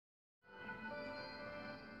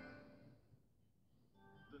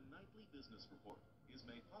Business Report is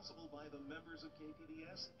made possible by the members of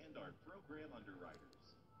KPBS and our program underwriters.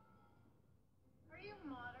 Are you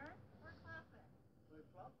modern or classic?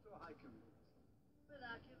 Flip-flops or hiking boots?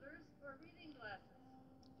 Binoculars or reading glasses?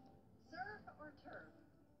 Surf or turf?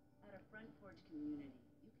 At a Front Porch community,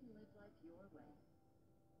 you can live life your way.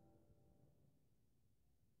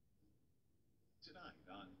 Tonight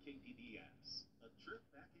on KPBS, a trip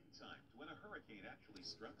back in time to when a hurricane actually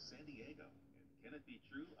struck San Diego. And can it be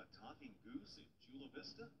true, a talking goose in Chula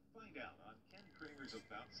Vista? Find out on Ken Kramer's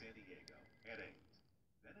About San Diego at 8.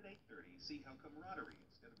 Then at 8:30, see how camaraderie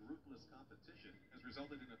instead of ruthless competition has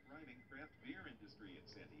resulted in a thriving craft beer industry in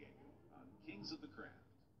San Diego on Kings of the Craft.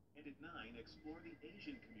 And at 9, explore the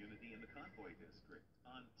Asian community in the Convoy District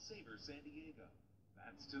on Savor San Diego.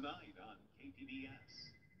 That's tonight on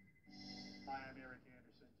KPBS. Hi, I'm Eric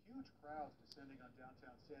Anderson. Huge crowds descending on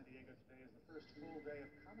downtown San Diego today as the first full day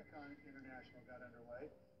of Comic-Con International got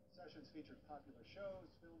underway. Sessions featured popular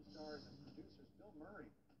shows, film stars, and producers Bill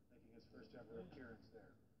Murray making his first ever appearance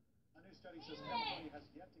there. A new study says California has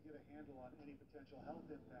yet to get a handle on any potential health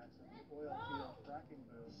impacts of the oil field fracking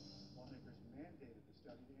boom. Lawmakers mandated the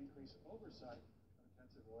study to increase oversight of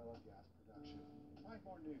intensive oil and gas production. Find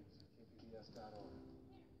more news at kpbs.org.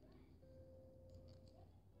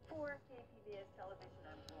 For KPBS Television,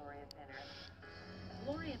 I'm Gloria Penner.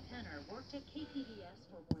 Gloria Penner worked at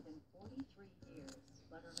KPBS for more than 43 years,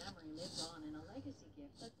 but her memory lives on in a legacy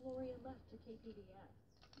gift that Gloria left to KPBS.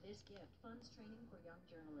 This gift funds training for young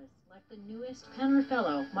journalists, like the newest Penner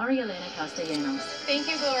Fellow, Marielena Castellanos.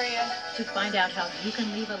 Thank you, Gloria. To find out how you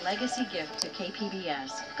can leave a legacy gift to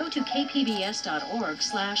KPBS, go to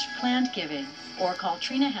kpbs.org/plannedgiving or call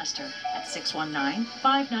Trina Hester at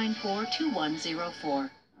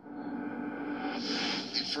 619-594-2104.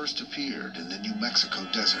 It first appeared in the New Mexico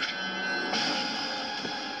desert.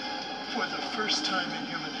 For the first time in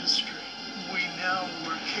human history, we now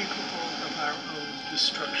were capable of our own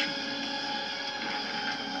destruction.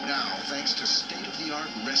 Now, thanks to state-of-the-art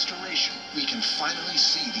restoration, we can finally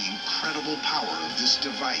see the incredible power of this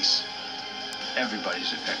device.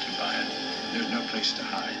 Everybody's affected by it. There's no place to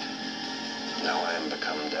hide. Now I am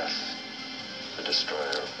become death, the destroyer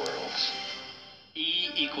of worlds.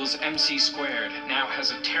 E=mc² now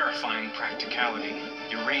has a terrifying practicality.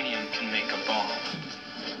 Uranium can make a bomb.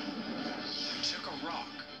 We took a rock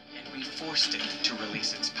and we forced it to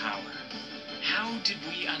release its power. How did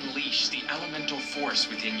we unleash the elemental force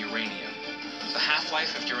within uranium? The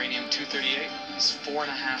half-life of uranium-238 is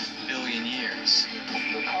 4.5 billion years.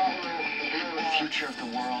 The future of the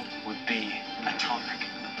world would be atomic.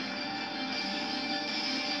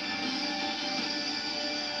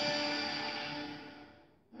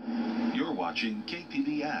 You're watching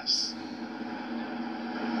KPBS.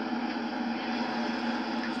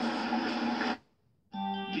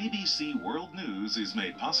 BBC World News is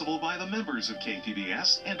made possible by the members of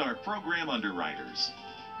KPBS and our program underwriters.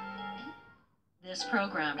 This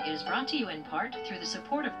program is brought to you in part through the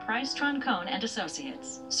support of Price Troncone and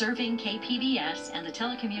Associates, serving KPBS and the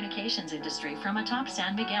telecommunications industry from atop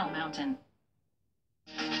San Miguel Mountain.